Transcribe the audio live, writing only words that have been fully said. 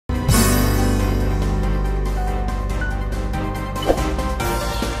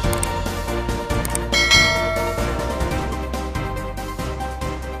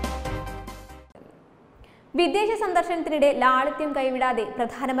വിദേശ സന്ദർശനത്തിനിടെ ലാളിത്യം കൈവിടാതെ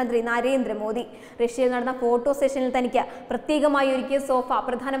പ്രധാനമന്ത്രി നരേന്ദ്രമോദി. റഷ്യയിൽ നടന്ന ഫോട്ടോ സെഷനിൽ തനിക്ക് പ്രത്യേകമായി ഒരുക്കിയ സോഫ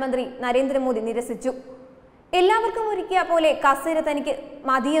പ്രധാനമന്ത്രി നരേന്ദ്രമോദി നിരസിച്ചു. എല്ലാവർക്കും ഒരുക്കിയ പോലെ കസേര തനിക്ക്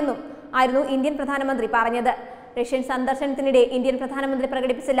മതിയെന്നും ആയിരുന്നു ഇന്ത്യൻ പ്രധാനമന്ത്രി പറഞ്ഞത്. റഷ്യൻ സന്ദർശനത്തിനിടെ ഇന്ത്യൻ പ്രധാനമന്ത്രി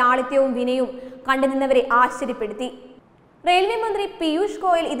പ്രകടിപ്പിച്ച ലാളിത്യവും വിനയവും കണ്ടുനിന്നവരെ ആശ്ചര്യപ്പെടുത്തി. റെയിൽവേ മന്ത്രി പീയൂഷ്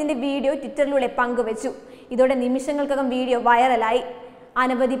ഗോയൽ ഇതിന്റെ വീഡിയോ ട്വിറ്ററിലൂടെ പങ്കുവച്ചു. ഇതോടെ നിമിഷങ്ങൾക്കകം വീഡിയോ വൈറലായി.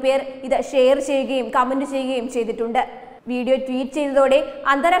 അനവധി പേർ ഇത് ഷെയർ ചെയ്യുകയും കമന്റ് ചെയ്യുകയും ചെയ്തിട്ടുണ്ട്. വീഡിയോ ട്വീറ്റ് ചെയ്തതോടെ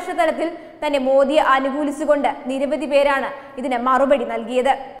അന്താരാഷ്ട്ര തലത്തിൽ തന്നെ മോദിയെ അനുകൂലിച്ചുകൊണ്ട് നിരവധി പേരാണ് ഇതിന് മറുപടി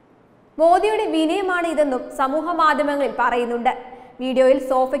നൽകിയത്. മോദിയുടെ വിനയമാണ് ഇതെന്നും സമൂഹ മാധ്യമങ്ങളിൽ പറയുന്നുണ്ട്. വീഡിയോയിൽ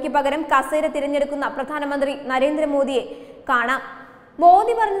സോഫയ്ക്ക് പകരം കസേര തിരഞ്ഞെടുക്കുന്ന പ്രധാനമന്ത്രി നരേന്ദ്രമോദിയെ കാണാം.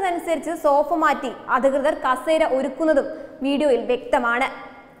 മോദി പറഞ്ഞതനുസരിച്ച് സോഫ മാറ്റി അധികൃതർ കസേര ഒരുക്കുന്നതും വീഡിയോയിൽ വ്യക്തമാണ്.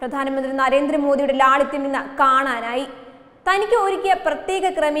 പ്രധാനമന്ത്രി നരേന്ദ്രമോദിയുടെ ലാളിത്യം ഇന്ന് കാണാനായി. തനിക്ക് ഒരുക്കിയ പ്രത്യേക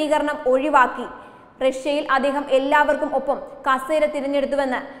ക്രമീകരണം ഒഴിവാക്കി റഷ്യയിൽ അദ്ദേഹം എല്ലാവർക്കും ഒപ്പം കസേര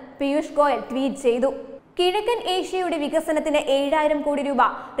തിരഞ്ഞെടുത്തുവെന്ന് പീയൂഷ് ഗോയൽ ട്വീറ്റ് ചെയ്തു. കിഴക്കൻ ഏഷ്യയുടെ വികസനത്തിന് 7000 കോടി രൂപ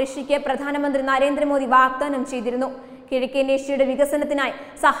റഷ്യയ്ക്ക് പ്രധാനമന്ത്രി നരേന്ദ്രമോദി വാഗ്ദാനം ചെയ്തിരുന്നു. കിഴക്കൻ ഏഷ്യയുടെ വികസനത്തിനായി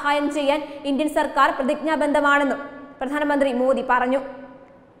സഹായം ചെയ്യാൻ ഇന്ത്യൻ സർക്കാർ പ്രതിജ്ഞാബദ്ധമാണെന്നും പ്രധാനമന്ത്രി മോദി പറഞ്ഞു.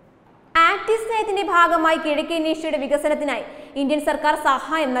 ആക്ട് ഈസ്റ്റ് നയത്തിന്റെ ഭാഗമായി കിഴക്കൻ ഏഷ്യയുടെ വികസനത്തിനായി ഇന്ത്യൻ സർക്കാർ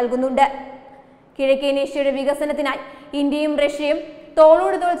സഹായം നൽകുന്നുണ്ട്. കിഴക്കൻ ഏഷ്യയുടെ വികസനത്തിനായി ഇന്ത്യയും റഷ്യയും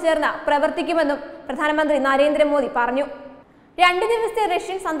തോളോട് തോൾ ചേർന്ന് പ്രവർത്തിക്കുമെന്നും പ്രധാനമന്ത്രി നരേന്ദ്രമോദി പറഞ്ഞു. 2 ദിവസത്തെ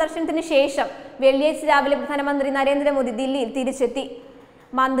റഷ്യൻ സന്ദർശനത്തിന് ശേഷം വെള്ളിയാഴ്ച രാവിലെ പ്രധാനമന്ത്രി നരേന്ദ്രമോദി ദില്ലിയിൽ തിരിച്ചെത്തി.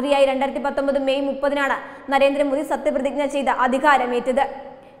 മന്ത്രിയായി 2019 മെയ് 30-നാണ് നരേന്ദ്രമോദി സത്യപ്രതിജ്ഞ ചെയ്ത് അധികാരമേറ്റത്.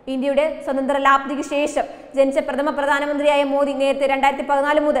 ഇന്ത്യയുടെ സ്വതന്ത്ര ലാബ്ധിക്ക് ശേഷം ജനിച്ച പ്രഥമ പ്രധാനമന്ത്രിയായ മോദി നേരത്തെ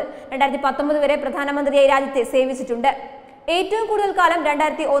 2014 മുതൽ 2019 വരെ പ്രധാനമന്ത്രിയായി രാജ്യത്തെ സേവിച്ചിട്ടുണ്ട്. ഏറ്റവും കൂടുതൽ കാലം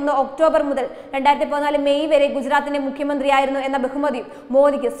 2001 ഒക്ടോബർ മുതൽ 2014 മെയ് വരെ ഗുജറാത്തിന്റെ മുഖ്യമന്ത്രിയായിരുന്നു എന്ന ബഹുമതിയും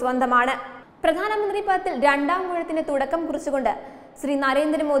മോദിക്ക് സ്വന്തമാണ്. പ്രധാനമന്ത്രി പദത്തിൽ 2ാം ഊഴത്തിന് തുടക്കം കുറിച്ചുകൊണ്ട് ശ്രീ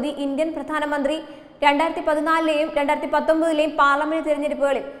നരേന്ദ്രമോദി ഇന്ത്യൻ പ്രധാനമന്ത്രി 2014-ലെയും 2019-ലെയും പാർലമെന്റ്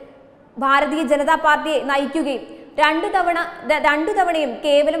തിരഞ്ഞെടുപ്പുകളിൽ ഭാരതീയ ജനതാ പാർട്ടിയെ നയിക്കുകയും രണ്ടു തവണയും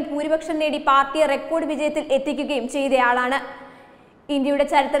കേവലം ഭൂരിപക്ഷം നേടി പാർട്ടിയെ റെക്കോർഡ് വിജയത്തിൽ എത്തിക്കുകയും ചെയ്തയാളാണ്. ഇന്ത്യയുടെ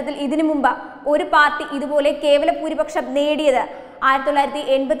ചരിത്രത്തിൽ ഇതിനു മുമ്പ് ഒരു പാർട്ടി ഇതുപോലെ കേവല ഭൂരിപക്ഷം നേടിയത്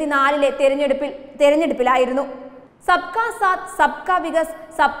 1984-ലെ തെരഞ്ഞെടുപ്പിലായിരുന്നു. സബ്കാ സാത്ത് സബ്കാ വികസ്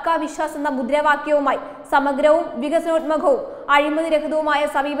സബ്കാ വിശ്വാസ് എന്ന മുദ്രാവാക്യവുമായി സമഗ്രവും വികസനോന്മുഖവും അഴിമതിരഹിതവുമായ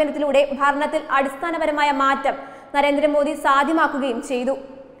സമീപനത്തിലൂടെ ഭരണത്തിൽ അടിസ്ഥാനപരമായ മാറ്റം നരേന്ദ്രമോദി സാധ്യമാക്കുകയും ചെയ്തു.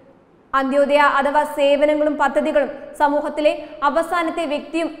 അന്ത്യോദയ അഥവാ സേവനങ്ങളും പദ്ധതികളും സമൂഹത്തിലെ അവസാനത്തെ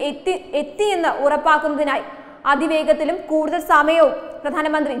വ്യക്തിയും എത്തിയെന്ന് ഉറപ്പാക്കുന്നതിനായി അതിവേഗത്തിലും കൂടുതൽ സമയവും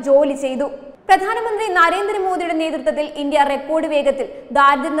പ്രധാനമന്ത്രി ജോലി ചെയ്തു. പ്രധാനമന്ത്രി നരേന്ദ്രമോദിയുടെ നേതൃത്വത്തിൽ ഇന്ത്യ റെക്കോർഡ് വേഗത്തിൽ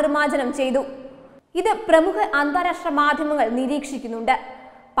ദാരിദ്ര്യ നിർമ്മാർജ്ജനം ചെയ്തു. ഇത് പ്രമുഖ അന്താരാഷ്ട്ര മാധ്യമങ്ങൾ നിരീക്ഷിക്കുന്നുണ്ട്.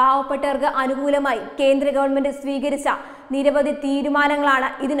 പാവപ്പെട്ടവർക്ക് അനുകൂലമായി കേന്ദ്ര ഗവൺമെന്റ് സ്വീകരിച്ച നിരവധി തീരുമാനങ്ങളാണ്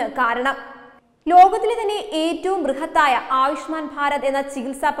ഇതിന് കാരണം. ലോകത്തിലെ തന്നെ ഏറ്റവും ബൃഹത്തായ ആയുഷ്മാൻ ഭാരത് എന്ന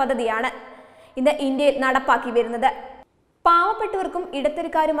ചികിത്സാ പദ്ധതിയാണ് ഇന്ന് ഇന്ത്യയിൽ നടപ്പാക്കി വരുന്നത്. പാവപ്പെട്ടവർക്കും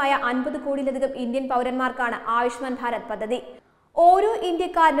ഇടത്തരക്കാരുമായ 50 കോടിയിലധികം ഇന്ത്യൻ പൗരന്മാർക്കാണ് ആയുഷ്മാൻ ഭാരത് പദ്ധതി. ഓരോ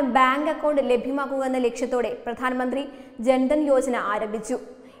ഇന്ത്യക്കാരനും ബാങ്ക് അക്കൗണ്ട് ലഭ്യമാക്കുക എന്ന ലക്ഷ്യത്തോടെ പ്രധാനമന്ത്രി ജൻധൻ യോജന ആരംഭിച്ചു.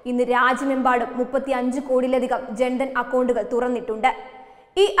 ഇന്ന് രാജ്യമെമ്പാടും 35 കോടിയിലധികം ജൻധൻ അക്കൗണ്ടുകൾ തുറന്നിട്ടുണ്ട്.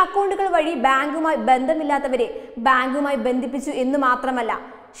 ഈ അക്കൗണ്ടുകൾ വഴി ബാങ്കുമായി ബന്ധമില്ലാത്തവരെ ബാങ്കുമായി ബന്ധിപ്പിച്ചു എന്ന് മാത്രമല്ല,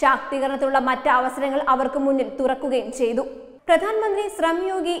 ശാക്തീകരണത്തിലുള്ള മറ്റ് അവസരങ്ങൾ അവർക്ക് മുന്നിൽ തുറക്കുകയും ചെയ്തു. പ്രധാനമന്ത്രി ശ്രം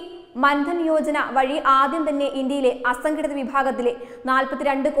യോഗി മൻധൻ യോജന വഴി ആദ്യം തന്നെ ഇന്ത്യയിലെ അസംഘടിത വിഭാഗത്തിലെ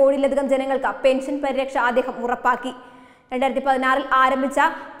 42 കോടിയിലധികം ജനങ്ങൾക്ക് പെൻഷൻ പരിരക്ഷ അദ്ദേഹം ഉറപ്പാക്കി. 2016-ൽ ആരംഭിച്ച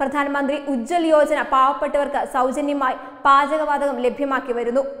പ്രധാനമന്ത്രി ഉജ്ജ്വൽ യോജന പാവപ്പെട്ടവർക്ക് സൗജന്യമായി പാചകവാതകം ലഭ്യമാക്കി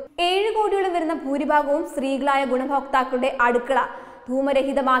വരുന്നു. 7 കോടിയോളം വരുന്ന ഭൂരിഭാഗവും സ്ത്രീകളായ ഗുണഭോക്താക്കളുടെ അടുക്കള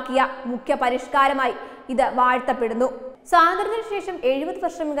ധൂമരഹിതമാക്കിയ മുഖ്യ പരിഷ്കാരമായി ഇത് വാഴ്ത്തപ്പെടുന്നു. സ്വാതന്ത്ര്യത്തിന് ശേഷം 70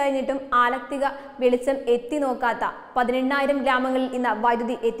 വർഷം കഴിഞ്ഞിട്ടും ആലക്തിക വെളിച്ചം എത്തി നോക്കാത്ത 18,000 ഗ്രാമങ്ങളിൽ ഇന്ന്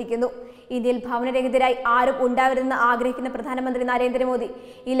വൈദ്യുതി എത്തിക്കുന്നു. ഇന്ത്യയിൽ ഭവനരഹിതരായി ആരും ഉണ്ടാവരുതെന്ന് ആഗ്രഹിക്കുന്ന പ്രധാനമന്ത്രി നരേന്ദ്രമോദി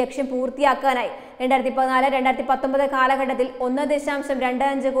ഈ ലക്ഷ്യം പൂർത്തിയാക്കാനായി 2014-2019 കാലഘട്ടത്തിൽ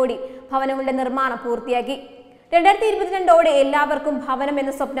 1.25 കോടി ഭവനങ്ങളുടെ നിർമ്മാണം പൂർത്തിയാക്കി. 2022ഓടെ എല്ലാവർക്കും ഭവനം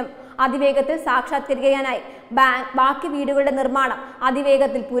എന്ന സ്വപ്നം അതിവേഗത്തിൽ സാക്ഷാത്കരിക്കാനായി ബാക്കി വീടുകളുടെ നിർമ്മാണം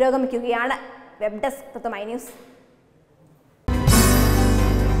അതിവേഗത്തിൽ പുരോഗമിക്കുകയാണ്. വെബ് ഡെസ്ക് തത്വമൈ ന്യൂസ്.